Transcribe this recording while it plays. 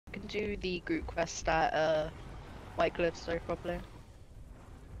do the group quest at White Cliffs so properly.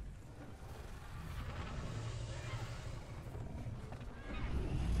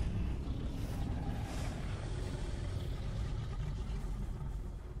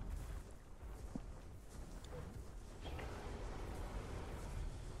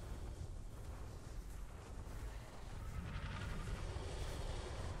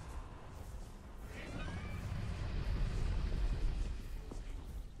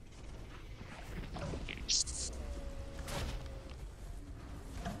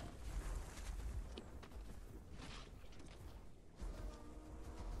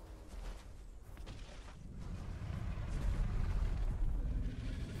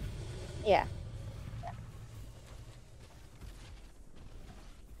 Yeah.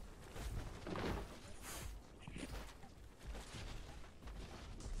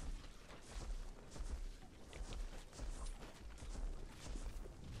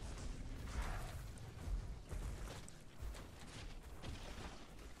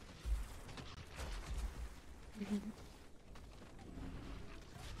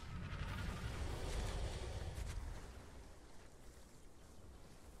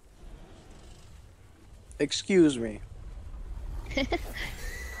 Excuse me.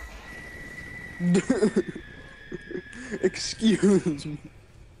 Excuse me.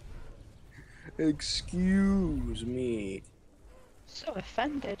 Excuse me. So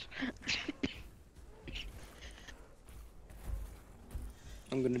offended.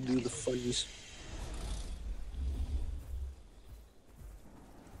 I'm gonna do the funnies.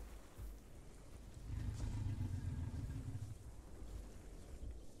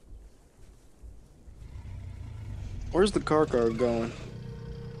 Where's the car going?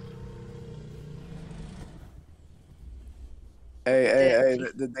 Hey,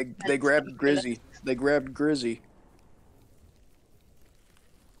 they grabbed Grizzy. They grabbed Grizzy.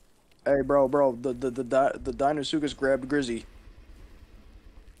 Hey, bro, the Dinosuchus grabbed Grizzy.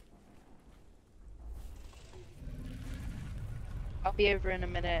 I'll be over in a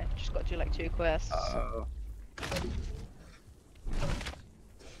minute. Just got to do like 2 quests.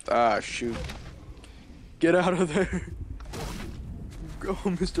 Shoot. Get out of there. Go,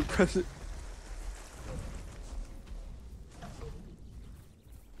 Mr. President.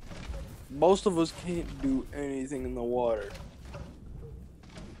 Most of us can't do anything in the water.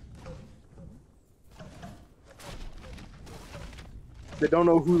 They don't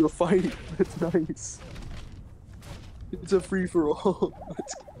know who to fight. That's nice. It's a free-for-all.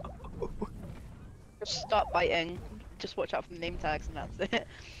 Let's go. Just stop biting. Just watch out for the name tags and that's it.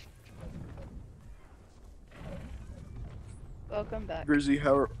 Welcome back. Grizzy,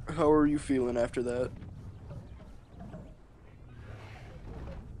 how are you feeling after that?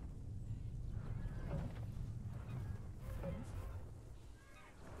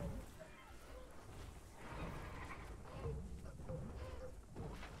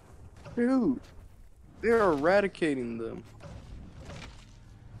 Dude, they're eradicating them.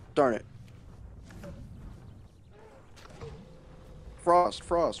 Darn it. Frost,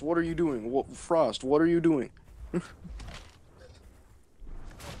 what are you doing? Frost, what are you doing?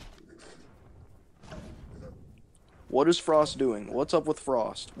 What is Frost doing? What's up with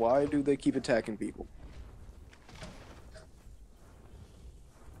Frost? Why do they keep attacking people?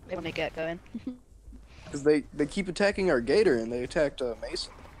 They want to get going. Because they keep attacking our gator and they attacked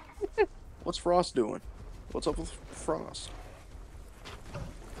Mason. What's Frost doing? What's up with Frost?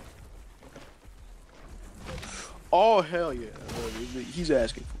 Oh, hell yeah. He's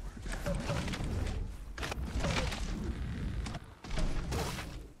asking for it.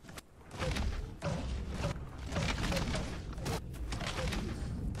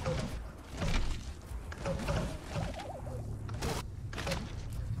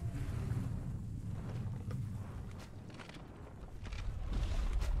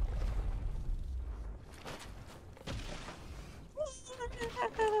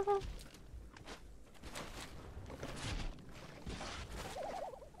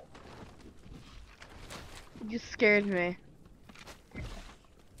 You scared me.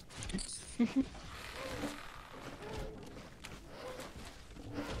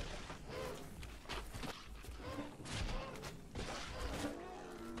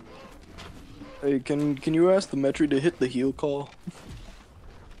 Hey, can you ask the Metri to hit the heal call?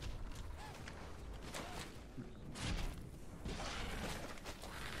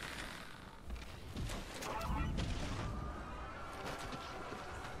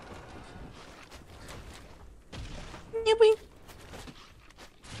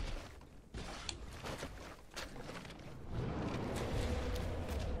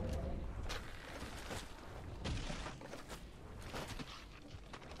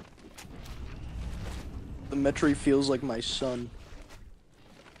 The Metri feels like my son.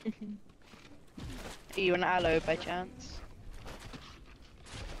 Are you an aloe by chance?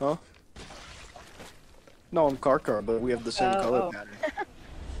 Huh? No, I'm Karkar, but we have the same color pattern.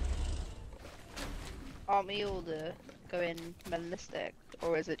 Aren't we all going melanistic,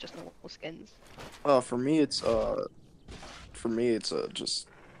 or is it just normal skins? For me it's just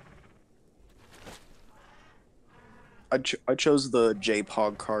I chose the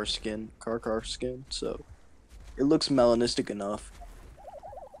J-Pog Karkar skin, so it looks melanistic enough.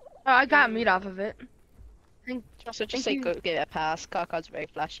 Oh, I got meat off of it. So just Thank say you. go give it a pass. Karkar's very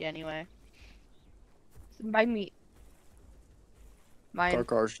flashy anyway. Buy meat. Mine.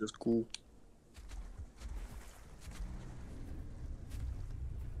 Karkar's just cool.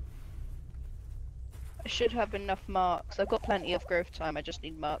 I should have enough marks. I've got plenty of growth time. I just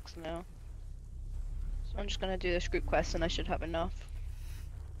need marks now. So I'm just gonna do this group quest, and I should have enough.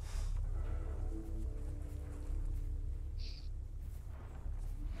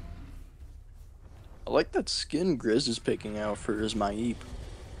 I like that skin Grizz is picking out for his Maip.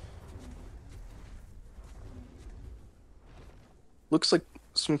 Looks like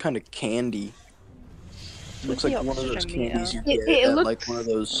some kind of candy. Looks like one of those oxygen candies you meter. get It at looks, like one of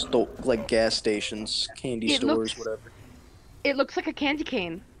those like gas stations, candy It stores, looks- whatever. It looks like a candy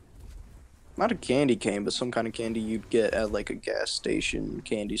cane. Not a candy cane, but some kind of candy you'd get at like a gas station,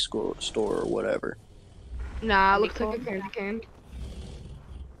 candy store or whatever. Nah, it Candy looks like a corn? candy cane.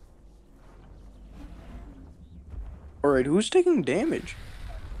 Alright, who's taking damage?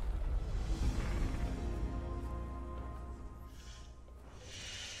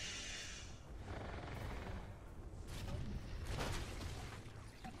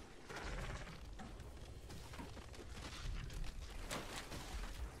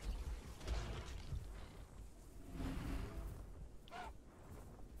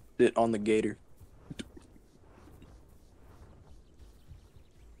 It on the gator.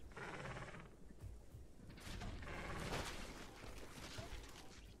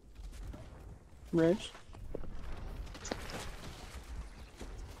 Right.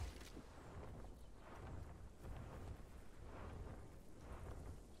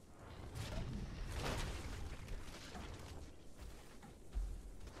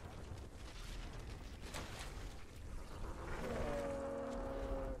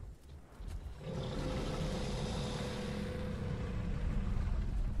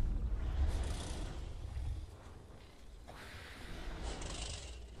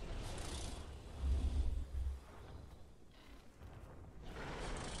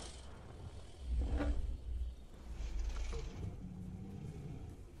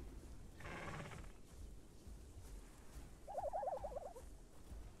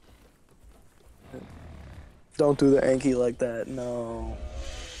 Don't do the Anki like that, no.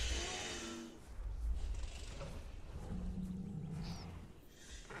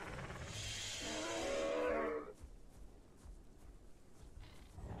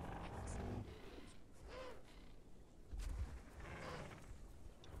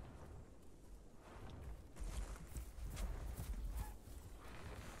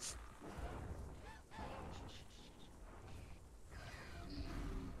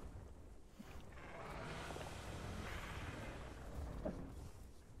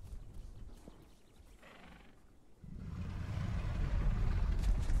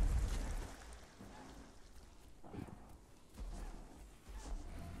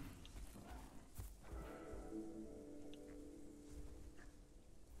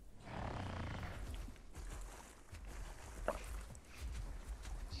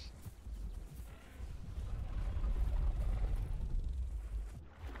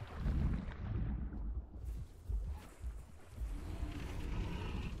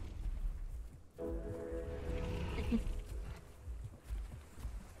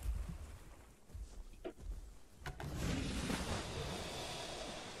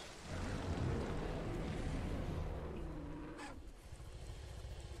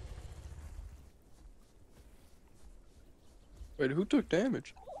 Wait, who took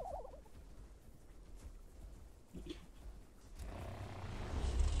damage?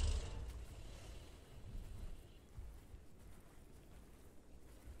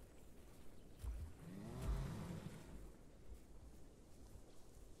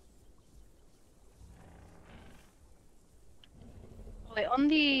 Wait, on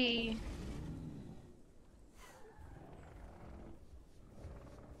the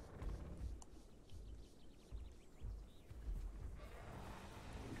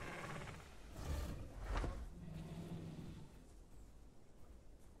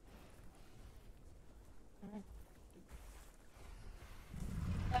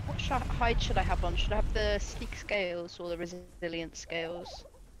what hide should I have on? Should I have the sleek scales or the resilient scales?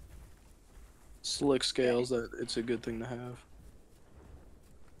 Slick scales. That it's a good thing to have.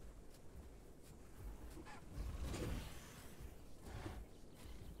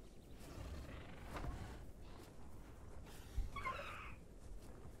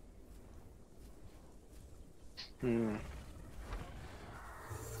 Hmm.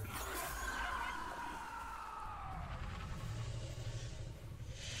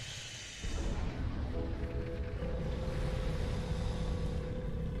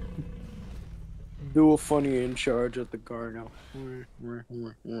 Do a funny in charge at the Garno.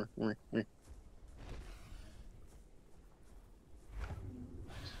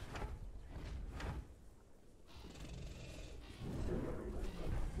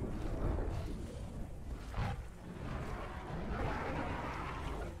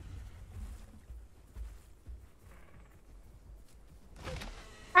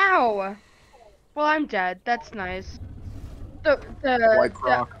 Ow! Well, I'm dead. That's nice. The White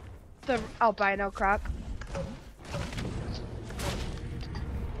croc. the albino croc.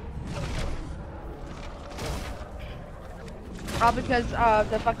 All because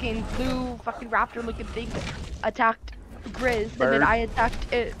the fucking blue fucking raptor looking thing attacked Grizz and Bird. then I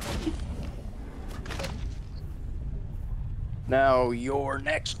attacked it. Now you're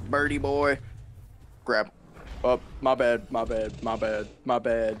next, birdie boy. Grab. Oh, my bad, my bad, my bad, my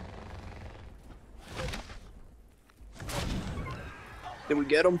bad. Did we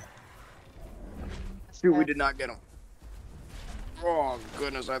get him? Dude, we did not get him. Oh,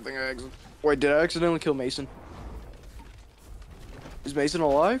 goodness, I think I Wait, did I accidentally kill Mason? Is Mason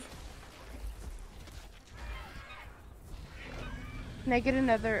alive? Can I get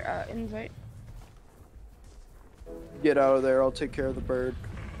another invite? Get out of there, I'll take care of the bird.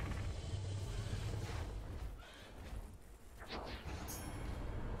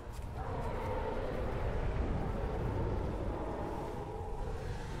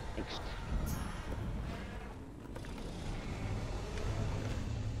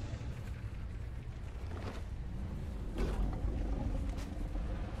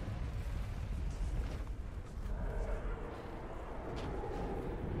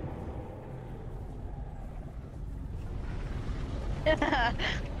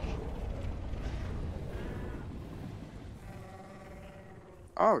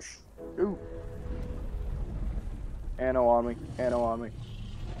 Oh, shoot. Anno on me. Anno on me.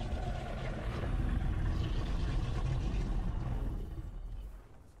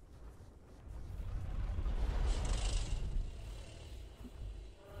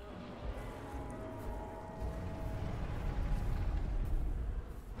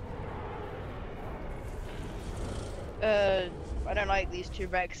 I don't like these two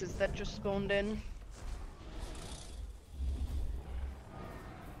Rexes that just spawned in.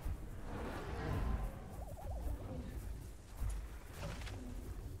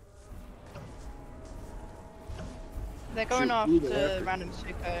 They're going Shoot, after who the heck? random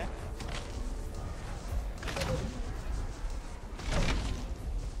Suko.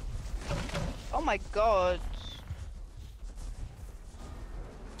 Oh my god.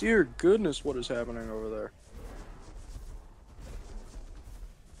 Dear goodness, what is happening over there?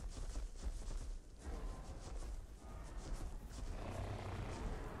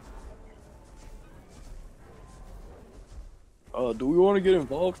 Do we want to get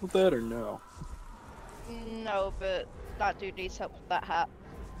involved with that or no? No, but that dude needs help with that hat.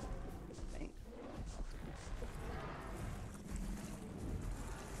 I think.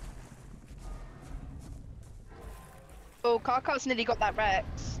 Oh, Karkar's nearly got that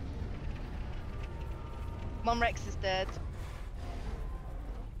Rex. One Rex is dead.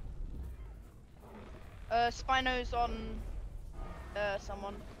 Spino's on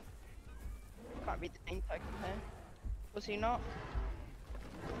someone. Can't read the name tag from here. Was he not?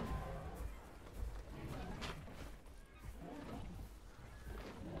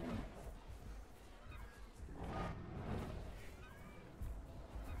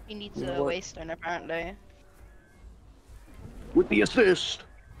 He needs You know a what? waystone apparently. With the assist.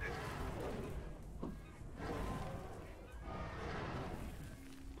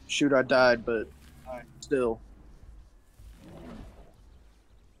 Shoot, I died, but still.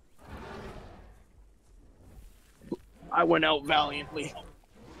 I went out valiantly.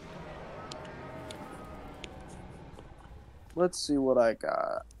 Let's see what I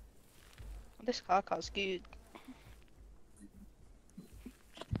got. This Karkar's good.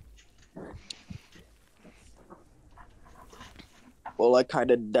 Well, I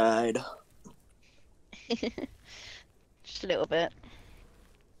kind of died. Just a little bit.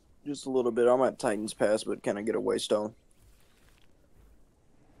 Just a little bit. I'm at Titan's Pass, but can I get a waystone?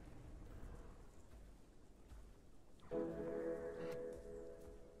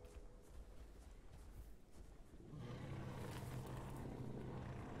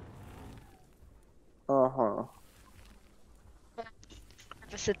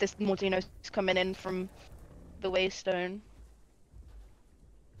 said this Mordino's coming in from the Waystone.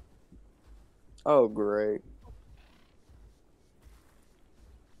 Oh, great.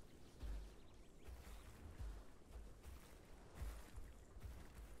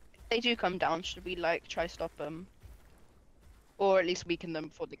 If they do come down, should we like try stop them? Or at least weaken them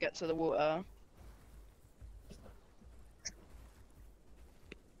before they get to the water?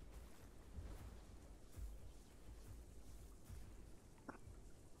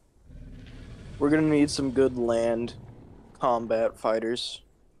 We're gonna need some good land combat fighters.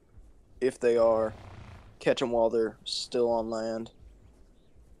 If they are, catch them while they're still on land.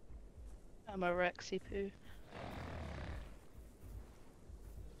 I'm a Rexy poo.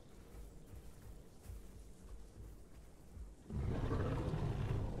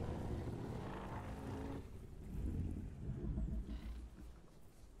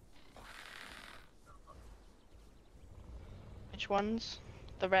 Which ones?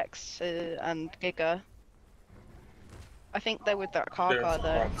 The Rex and Giga. I think they're with that car There's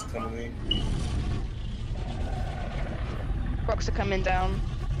though. Crocs coming in. Crocs are coming down.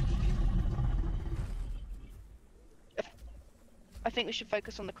 I think we should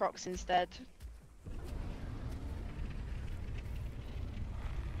focus on the Crocs instead.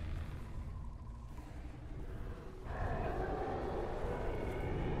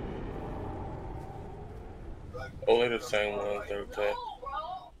 Only the same ones they're attacked.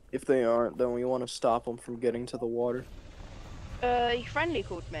 If they aren't, then we want to stop them from getting to the water. He friendly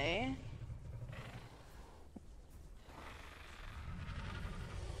called me.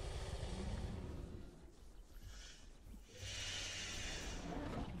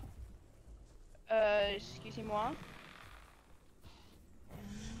 Excusez-moi.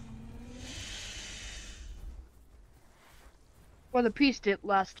 Well, the peace didn't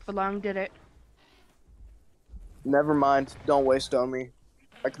last for long, did it? Never mind. Don't waste on me.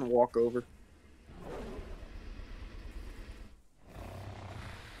 I can walk over.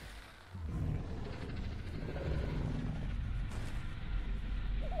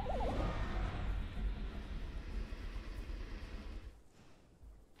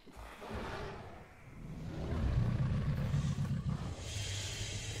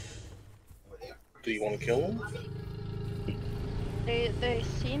 Do you want to kill them? They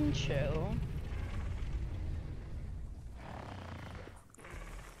seem chill.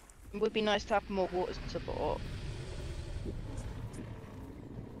 It would be nice to have more water support.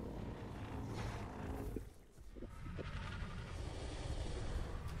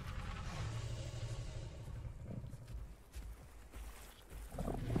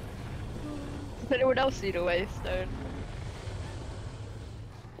 Does anyone else need a waystone?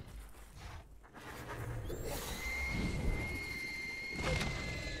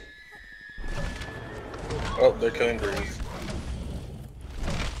 Oh, they're killing Breeze.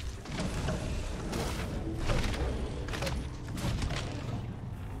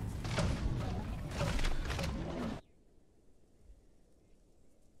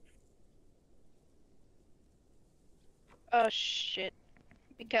 Oh shit.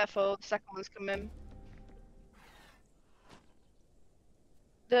 Be careful, the second one's coming.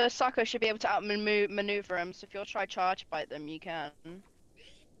 The Sako should be able to outmaneuver him, so if you'll try charge bite them, you can.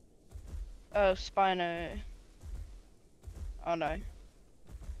 Oh, Spino. Oh no.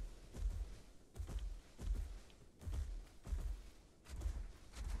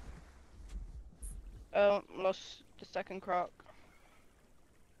 Oh, lost the second croc.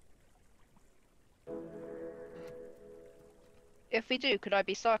 If we do, could I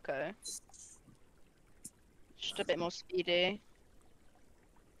be Sako? Just a bit more speedy.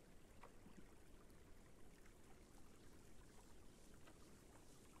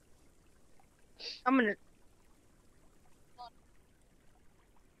 I'm gonna.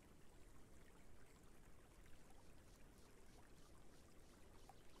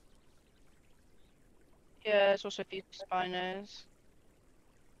 Yeah, there's also a few Spinos.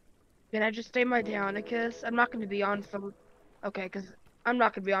 Can I just stay my Dionicus? I'm not gonna be on for. Okay, because I'm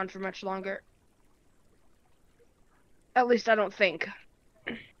not gonna be on for much longer. At least I don't think.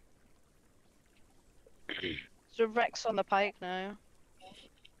 So Rex on the pike now.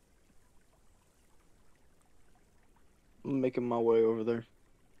 I'm making my way over there. Are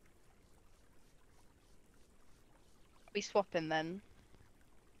we swapping then?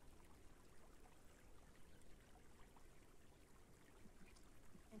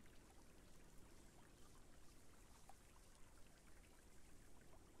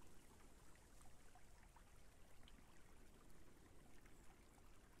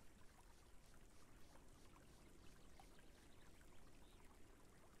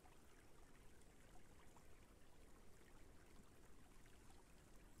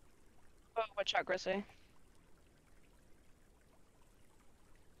 Oh, watch out, Grizzly.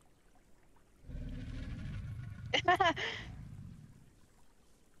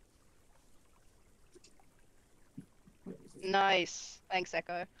 Nice. Thanks,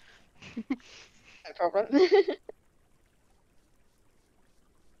 Echo. No problem.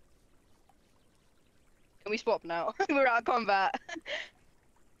 Can we swap now? We're out of combat.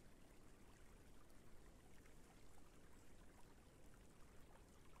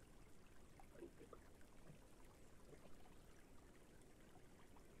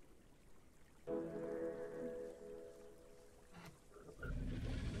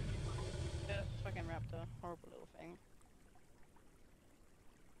 Yeah, fucking raptor. Horrible little thing.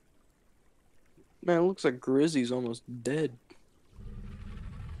 Man, it looks like Grizzy's almost dead.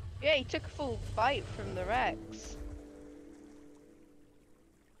 Yeah, he took a full bite from the Rex.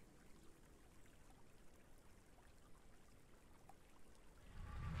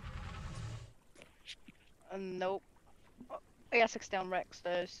 Nope. Oh, I guess 6 down Rex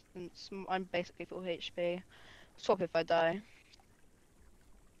though, since I'm basically full HP. Swap if I die.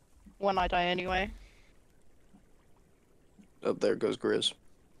 When I die anyway. Oh, there goes Grizz.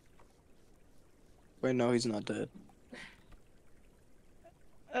 Wait, no, he's not dead.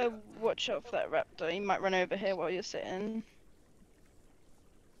 Watch out for that raptor. He might run over here while you're sitting.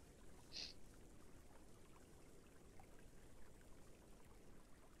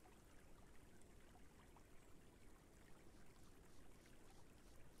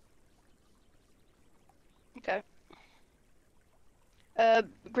 Okay.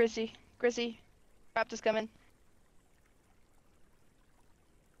 Grizzy. Grizzy. Raptor's coming.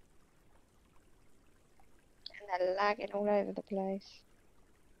 And they're lagging all over the place.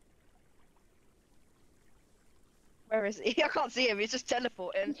 Where is he? I can't see him. He's just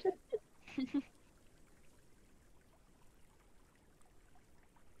teleporting.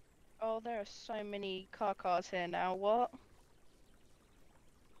 Oh, there are so many cars here now. What?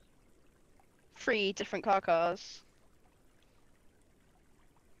 3 different cars.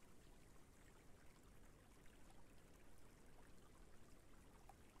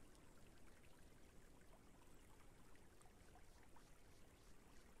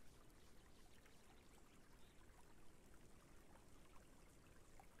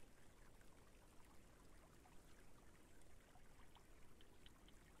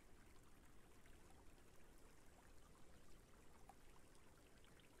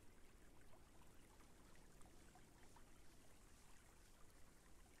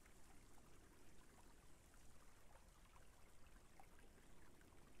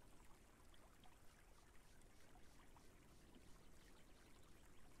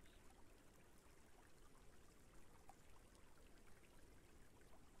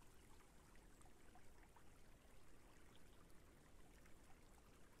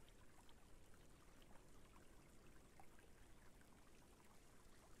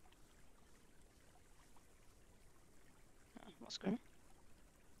 What's going on?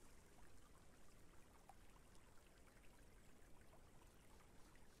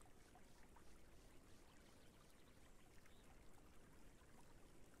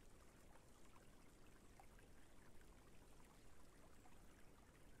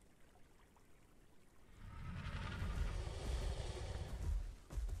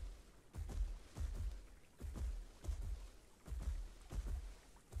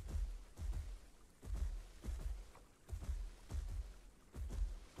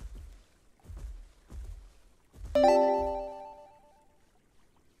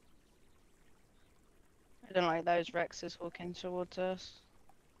 I don't like those Rexes walking towards us.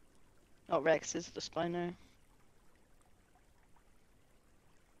 Not Rexes, the Spino.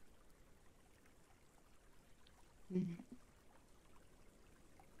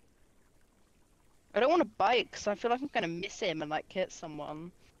 I don't want to bite because I feel like I'm gonna miss him and like hit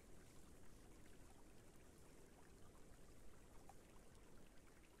someone.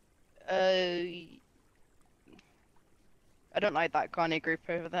 I don't like that Garnier group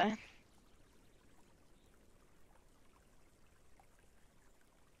over there.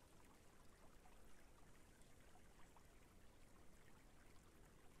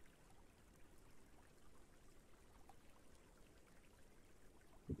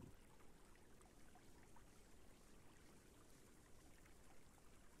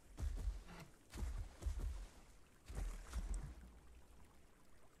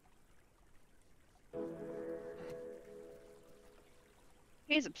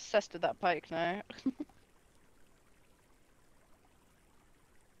 He's obsessed with that pike now.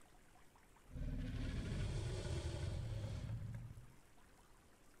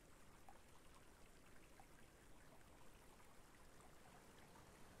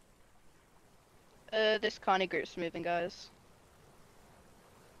 This Carney group's moving, guys.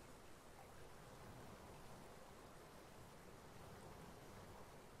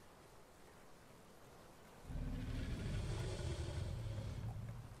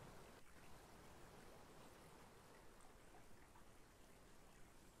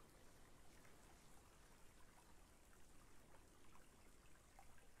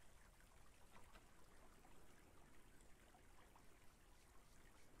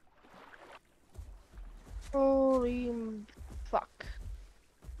 Holy fuck.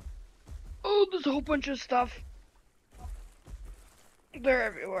 Oh, there's a whole bunch of stuff. They're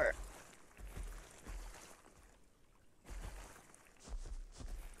everywhere.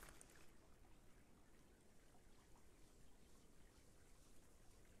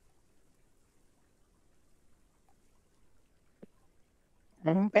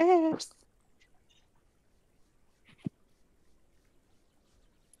 I'm best.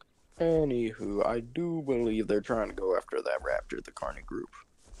 Anywho, I do believe they're trying to go after that raptor, the Carney group.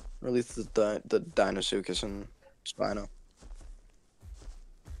 Or at least the Dinosuchus and Spino.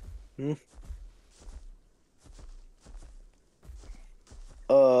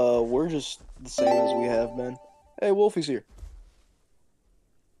 We're just the same as we have been. Hey, Wolfie's here.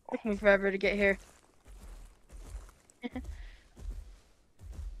 Took me forever to get here.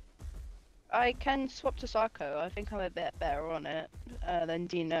 I can swap to Sarko. I think I'm a bit better on it than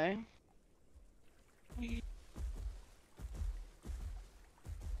Dino.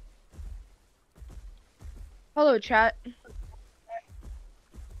 Hello, chat.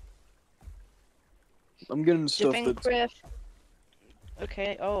 I'm getting Do you stuff think that's... we're...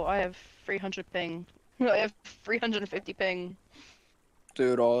 Okay, oh, I have 300 ping. I have 350 ping.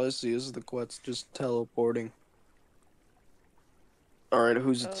 Dude, all I see is the Quets just teleporting. Alright,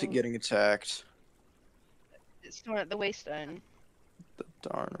 who's getting attacked? It's not at the Waystone. The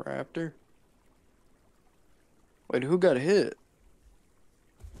darn raptor? Wait, who got hit?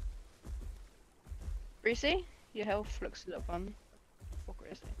 Greasy? Your health looks a little fun. Or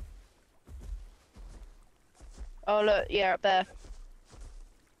Greasy. Oh look, yeah, up there.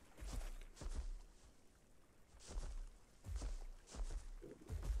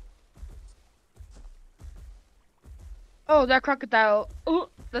 Oh, that crocodile. Oh,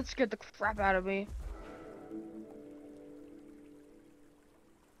 that scared the crap out of me.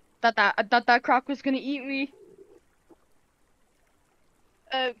 I thought that croc was gonna eat me.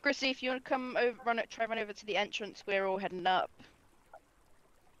 Grissy, if you want to come over, try run over to the entrance, we're all heading up.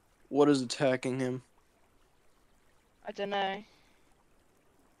 What is attacking him? I don't know.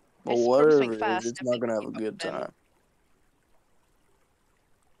 Well, It's whatever something it is, fast, it's not gonna have a definitely good keep up with him. time.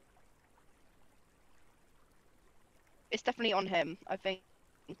 It's definitely on him. I think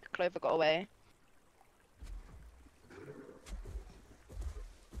Clover got away.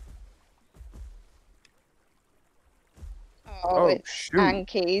 Oh, it's shoot.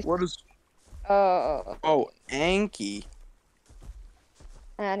 Anki's. What is... Oh, Oh, Anki.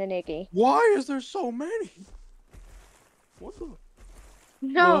 and an Iggy. Why is there so many? What the...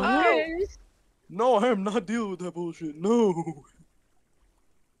 No, Oh. guys. No, I am not dealing with that bullshit. No.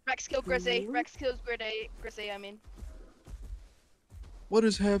 Rex killed Grissy. Rex kills Grissy, I mean. What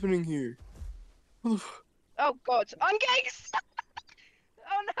is happening here? What the f- Oh god, I'm getting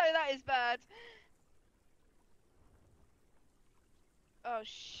Oh no, that is bad. Oh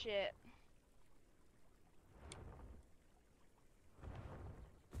shit.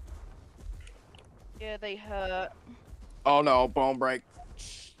 Yeah, they hurt. Oh no, bone break.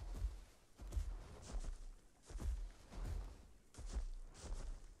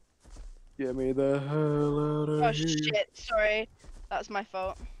 Get me the hell out of Oh here. shit, sorry. That's my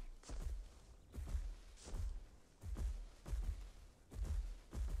fault.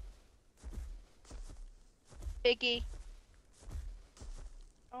 Iggy.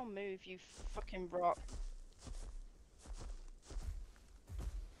 Oh move, you fucking rock.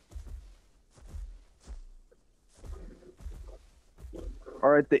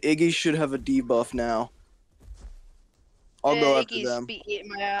 Alright, the Iggy should have a debuff now. I'll go after Iggy's them. eating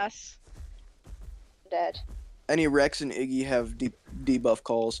my ass. Dead. Any Rex and Iggy have debuff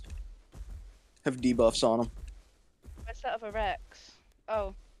calls. Have debuffs on them. Where's that other Rex?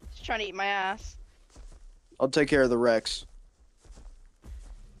 Oh, he's trying to eat my ass. I'll take care of the Rex.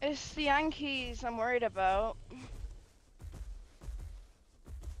 It's the Yankees I'm worried about.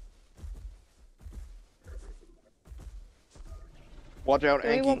 Watch out,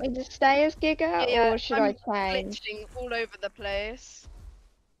 Do you want Anki. me to stay as Giga, Yeah, or should I'm I change? glitching all over the place.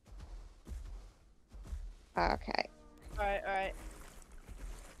 Okay. Alright, alright.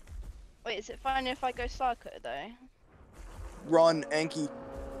 Wait, is it fine if I go Sarko though? Run, Anki.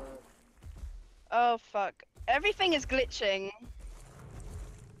 Oh fuck. Everything is glitching.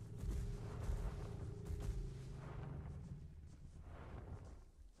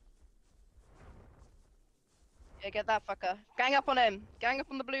 Yeah, get that fucker. Gang up on him. Gang up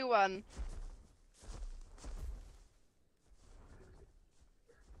on the blue one.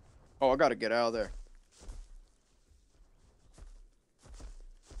 Oh, I gotta get out of there.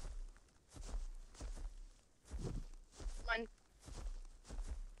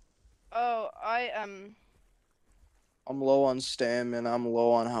 Oh, I'm low on stam and I'm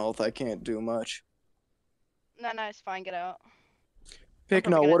low on health. I can't do much. no, it's fine. Get out. Pick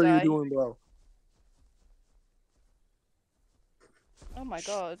probably no, gonna what are you die. doing, bro? Oh my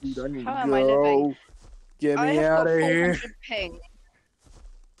god. Dude, I need How to am I living? go. Get I me have out got of here. 400 ping.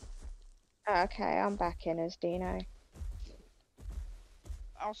 Okay, I'm back in as Dino.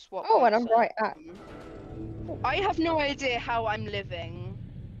 I'll swap Oh, and once I'm then. right at. I have no idea how I'm living.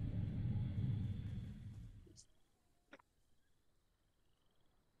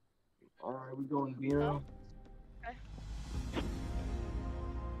 Alright, we going Dino.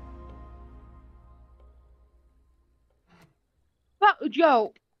 But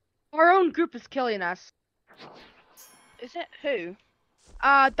Joe, our own group is killing us. Is it who?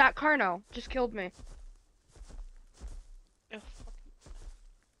 That Carno just killed me. Oh,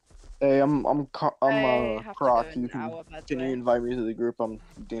 Hey, I I'm have to go Croc. in You an hour, by the can you way. invite me to the group? I'm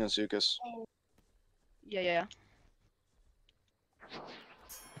Dino Sukas. Yeah.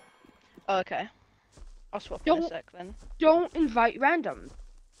 Oh, okay. I'll swap in a Don't sec then. don't invite random.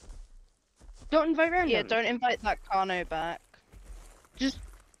 Don't invite random. Yeah, don't invite that Kano back. Just.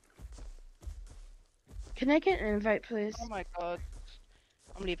 Can I get an invite, please? Oh my god.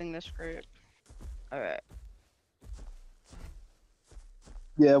 I'm leaving this group. Alright.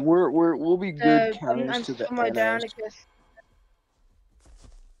 Yeah, we'll be good I'm counters to the still my NS. Dionicus.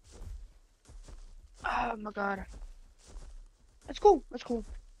 Oh my god. That's cool. That's cool.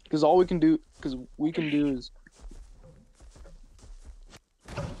 Because all we can do, is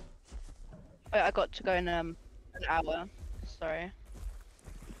Oh, I got to go in an hour. Sorry.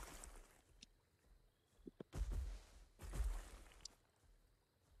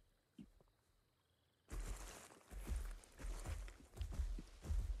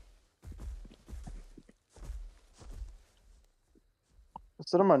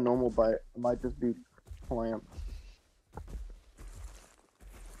 instead of my normal bite, it might just be clamp.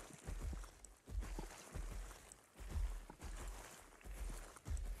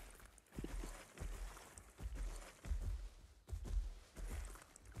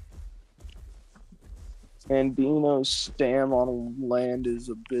 And Dino's stam on land is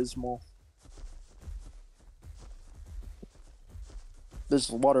abysmal. There's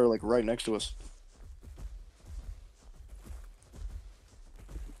water like right next to us.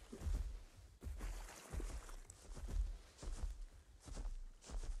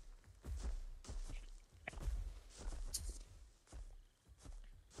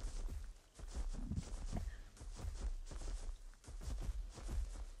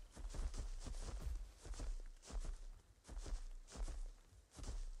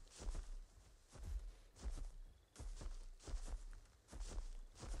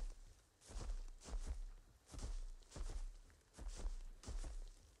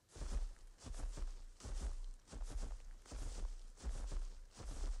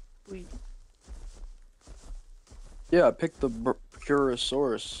 Yeah, I picked the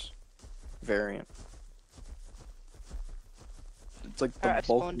Purosaurus variant. It's like the Alright, I've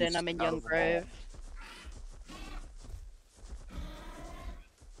spawned in. bulkiest I'm in out Young of them all. Grove.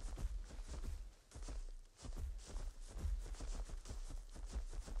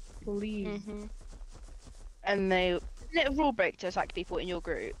 Please. And they isn't it a rule break to attack people in your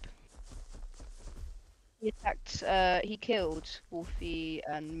group? He attacked. He killed Wolfie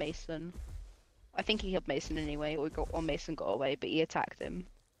and Mason. I think he killed Mason anyway, or Mason got away, but he attacked him.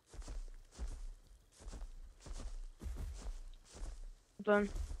 Hold on.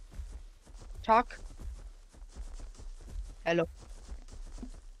 Talk. Hello.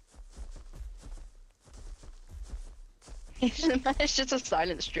 It's just a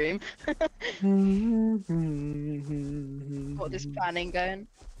silent stream. What this planning going?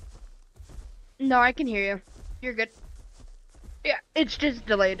 No, I can hear you. You're good. Yeah, it's just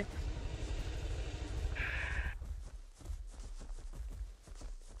delayed.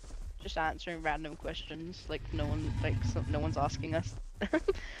 Just answering random questions, like no one's asking us. What's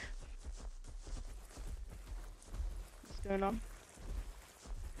going on?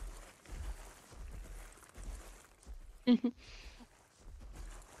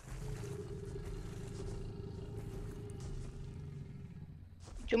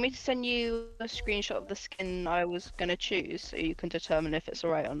 Do you want me to send you a screenshot of the skin I was gonna choose so you can determine if it's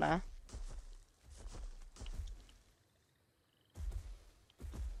alright on there?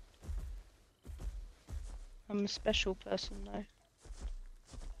 I'm a special person though.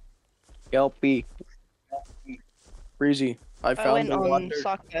 Kelpie. Breezy. I I found went the on wonder.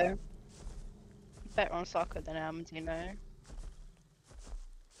 Sako. Better on Sako than Amandino.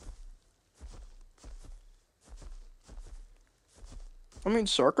 I mean,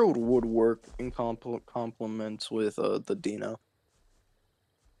 Sarko would work in complements with the Dino.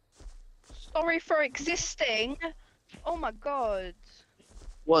 Sorry for existing! Oh my god.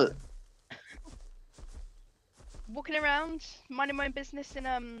 What? Walking around, minding my own business in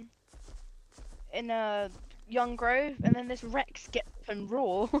a young grove, and then this Rex gets up and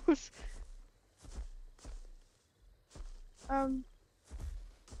roars.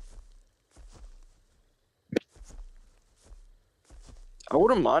 I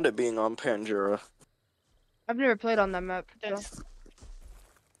wouldn't mind it being on Pangera. I've never played on that map. So. That's-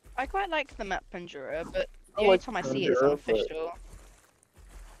 I quite like the map Pandora, but the I only like time I see it is Pandora, but- unofficial.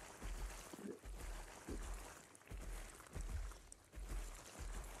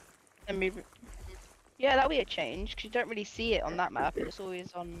 I mean, yeah, that'll be a change because you don't really see it on that map. It's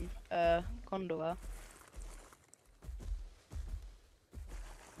always on Condor.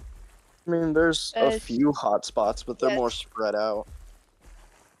 I mean, there's a s- few hotspots, but they're more yes. spread out.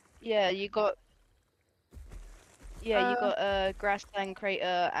 Yeah, you got. Yeah, you got Grassland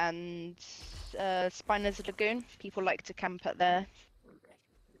Crater and Spiner's Lagoon. People like to camp at there.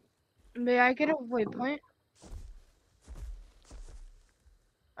 May I get a waypoint?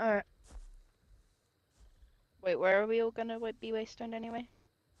 Alright. Wait, where are we all gonna be waystoned anyway?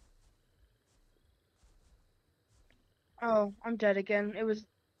 Oh, I'm dead again. It was.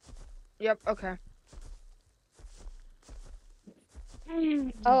 Yep. Okay.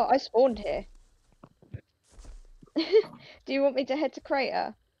 Oh, I spawned here. Do you want me to head to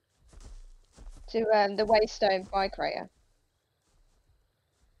Crater? To the Waystone by Crater?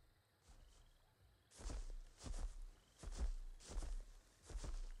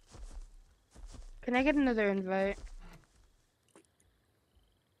 Can I get another invite?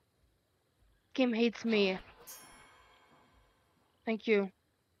 Game hates me. Thank you.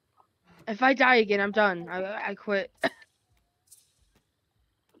 If I die again, I'm done. I quit.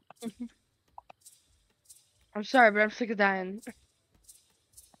 I'm sorry, but I'm sick of dying.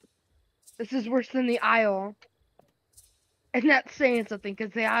 This is worse than the Isle. And that's saying something,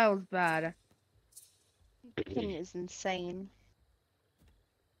 because the Isle's bad. Thing is insane.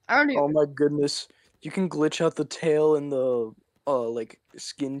 I don't even. Oh my goodness. You can glitch out the tail in the like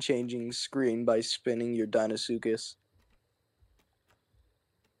skin changing screen by spinning your Dinosuchus.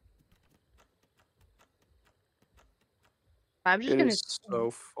 I'm just It gonna is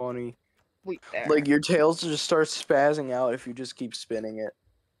so funny. wait there. Like your tails just start spazzing out if you just keep spinning it.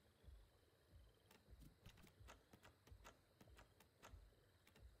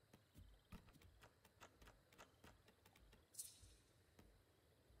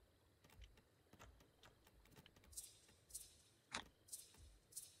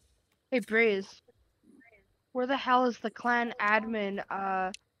 Hey, Braze. Where the hell is the clan admin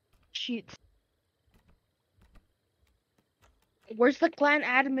sheets? Where's the clan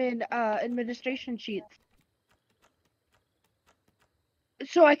admin administration sheets?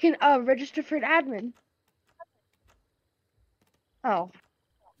 So I can register for an admin. Oh.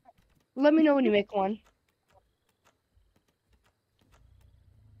 Let me know when you make one.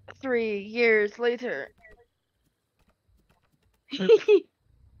 3 years later.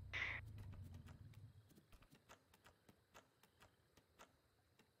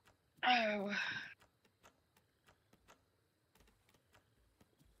 Oh.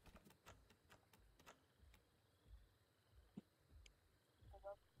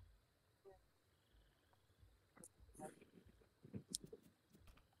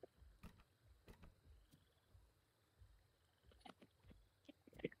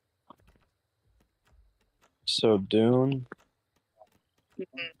 So Dune. Wait,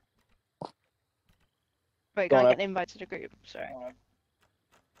 can Don't I have- get an invite to the group? Sorry.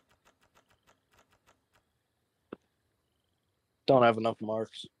 Don't have enough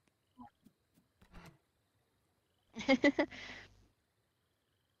marks. I'm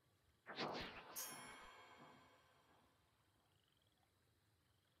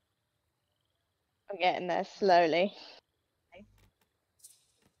getting there slowly.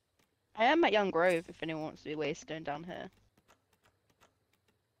 I am at Young Grove if anyone wants to be waystone down here.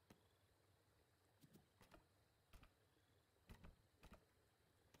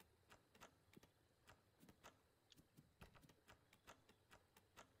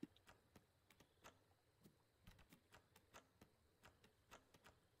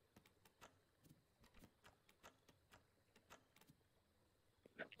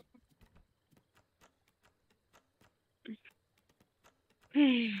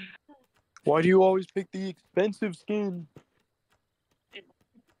 Why do you always pick the expensive skin?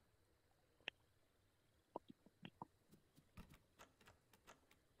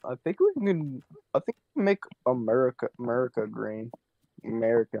 I think we can. I think we can make America green.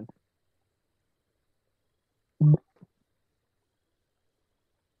 American.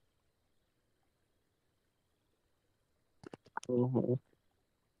 Mm-hmm.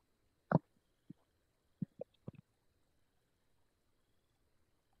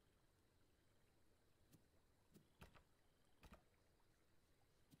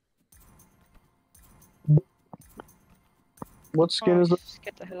 What skin Oh, is it? just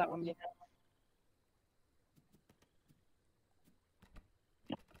get the hell out of me.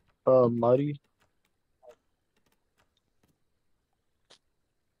 Muddy.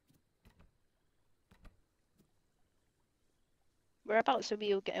 Whereabouts are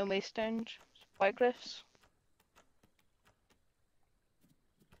we all getting waystoned? White Cliffs?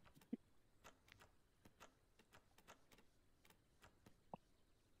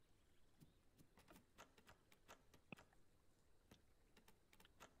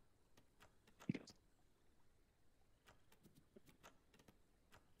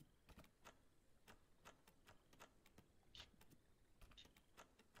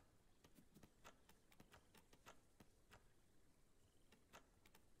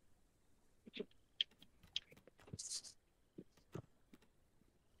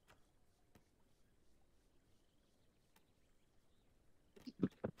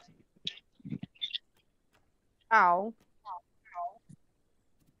 Ow.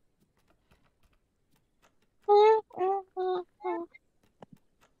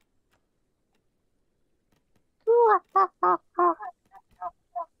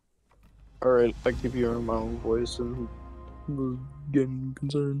 Alright, I keep hearing my own voice and was getting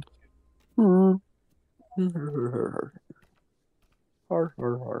concerned. Har,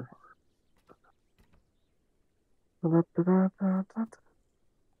 har, har.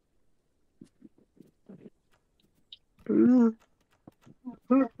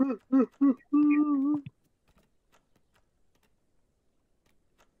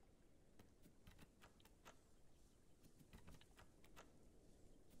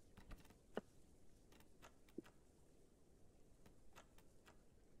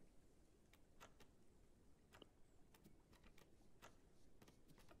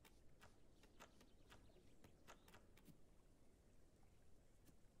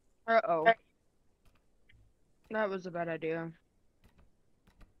 Uh-oh. That was a bad idea.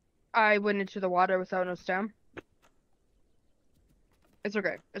 I went into the water without no stem. It's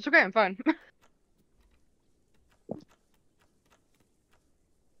okay. It's okay, I'm fine.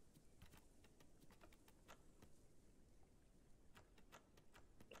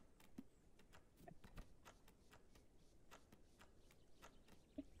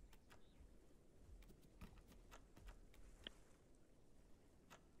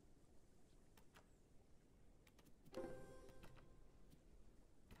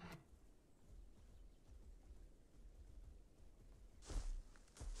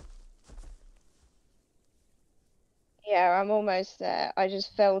 Yeah, I'm almost there. I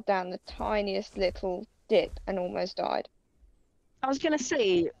just fell down the tiniest little dip and almost died. I was gonna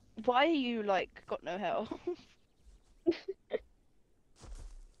say, why are you like got no health?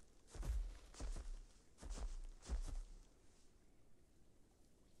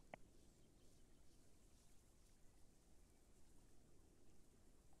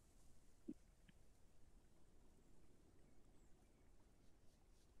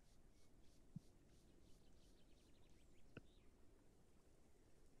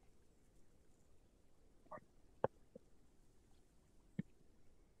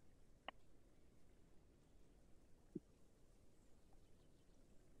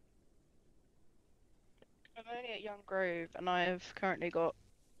 I'm only at Young Grove and I've currently got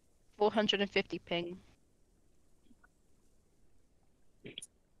 450 ping.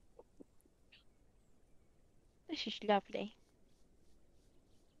 This is lovely.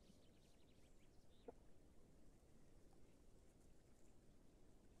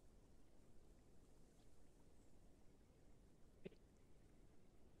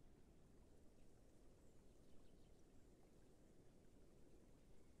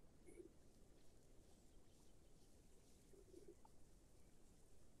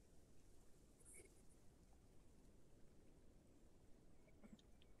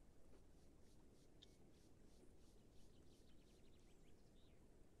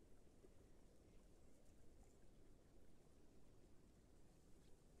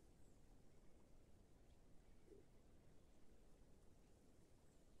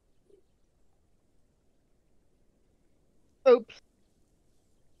 Oops.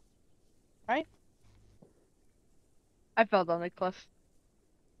 I fell down the cliff.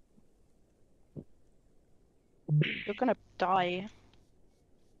 You're gonna die.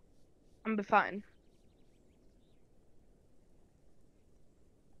 I'm be fine.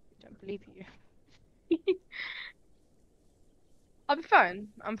 Don't believe you. I'll be fine.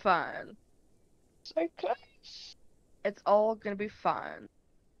 I'm fine. So close. It's all gonna be fine.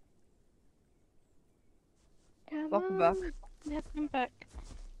 Come Welcome back. on. Yeah, I'm back.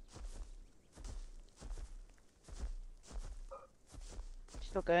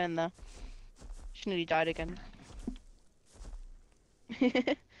 Still going there. She nearly died again.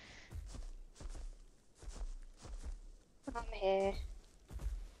 I'm here.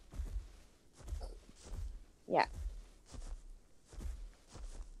 Yeah.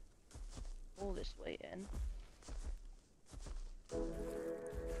 All this way in.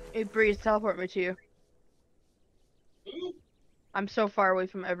 Hey, Breeze, teleport me to you. I'm so far away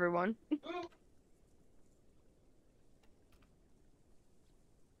from everyone.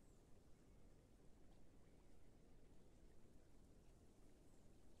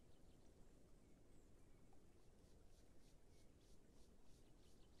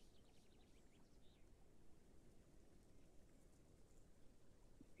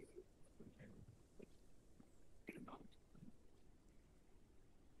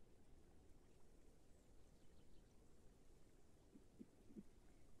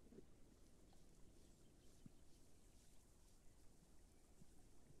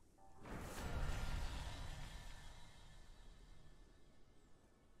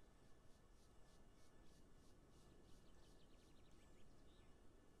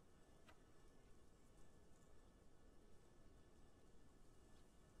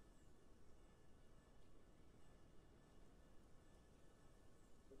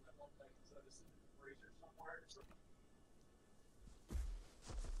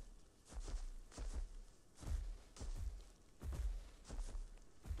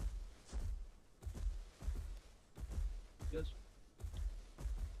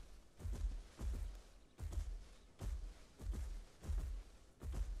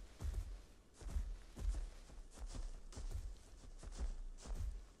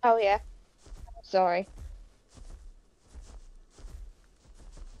 Oh yeah. Sorry.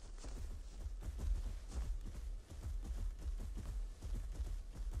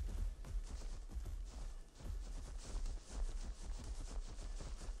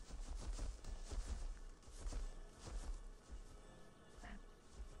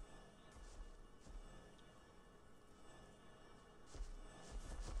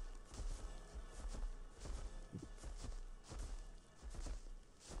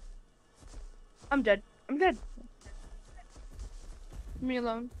 I'm dead. I'm dead. Leave me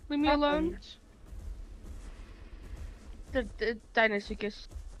alone. Leave me alone. The Dinosaurus.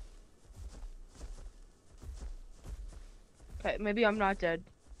 Okay, maybe I'm not dead.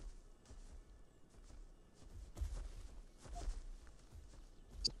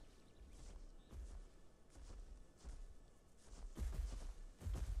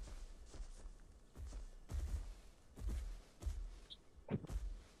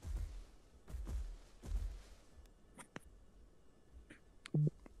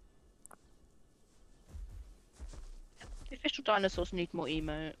 The official dinosaurs need more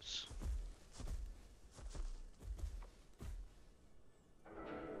emotes.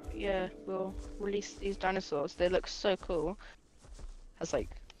 Yeah, we'll release these dinosaurs. They look so cool. Has like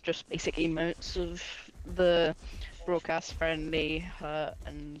just basic emotes of the broadcast friendly, hurt,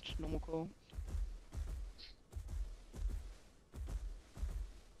 and normal cool.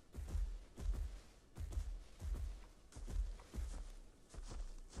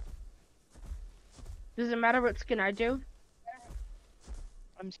 Does it matter what skin I do?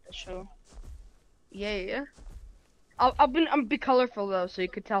 I'm special. Yeah. I'll be colorful though, so you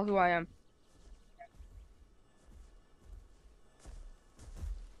could tell who I am.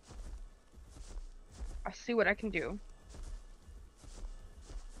 I see what I can do.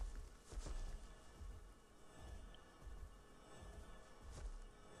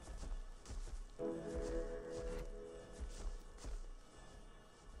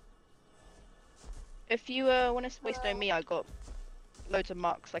 If you want to waste on me, I got loads of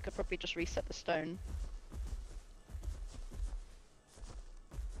marks. I could probably just reset the stone.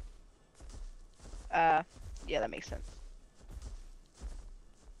 Yeah, that makes sense.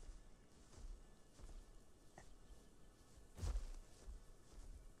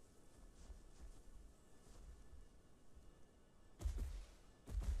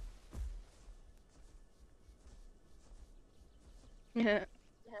 Yeah.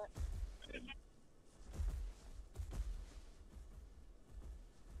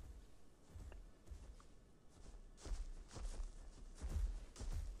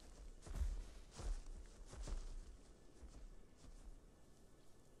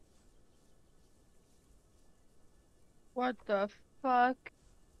 What the fuck?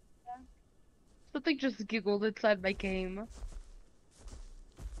 Something just giggled inside my game.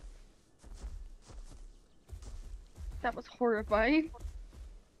 That was horrifying.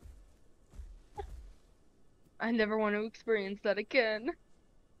 I never want to experience that again.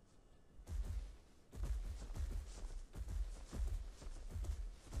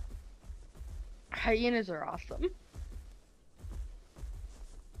 Hyenas are awesome.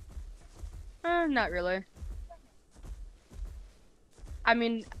 Not really. I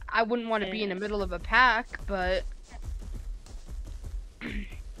mean, I wouldn't want to be in the middle of a pack, but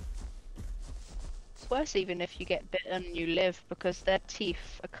It's worse even if you get bitten and you live because their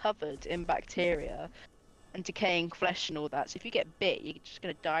teeth are covered in bacteria and decaying flesh and all that. So if you get bit, you're just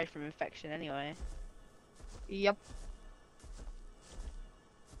gonna die from infection anyway. yep.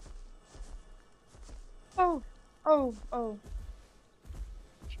 Oh, oh, oh.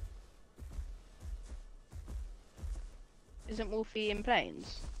 Isn't Wolfie in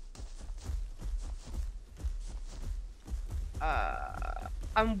planes?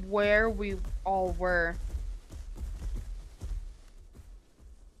 I'm where we all were.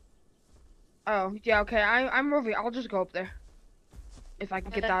 Oh, yeah, okay. I'm moving. I'll just go up there. If I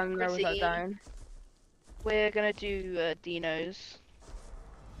can get down there without Chrissy, dying. we're gonna do dinos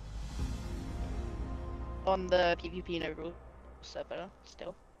on the PvP no rules server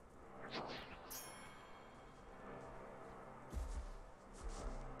still.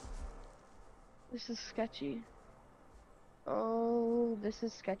 This is sketchy. Oh, this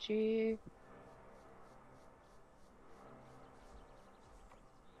is sketchy.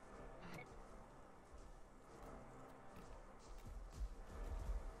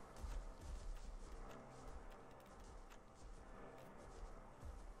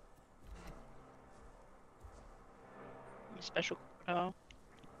 Special. Oh,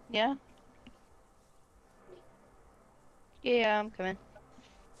 yeah. Yeah, I'm coming.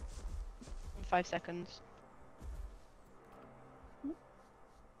 In 5 seconds.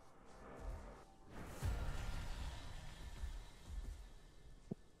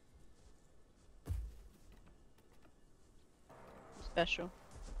 Special.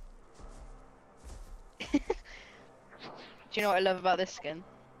 Do you know what I love about this skin?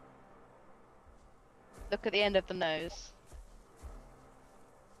 Look at the end of the nose.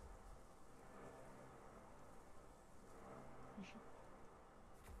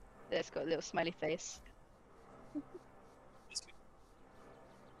 It's got a little smiley face.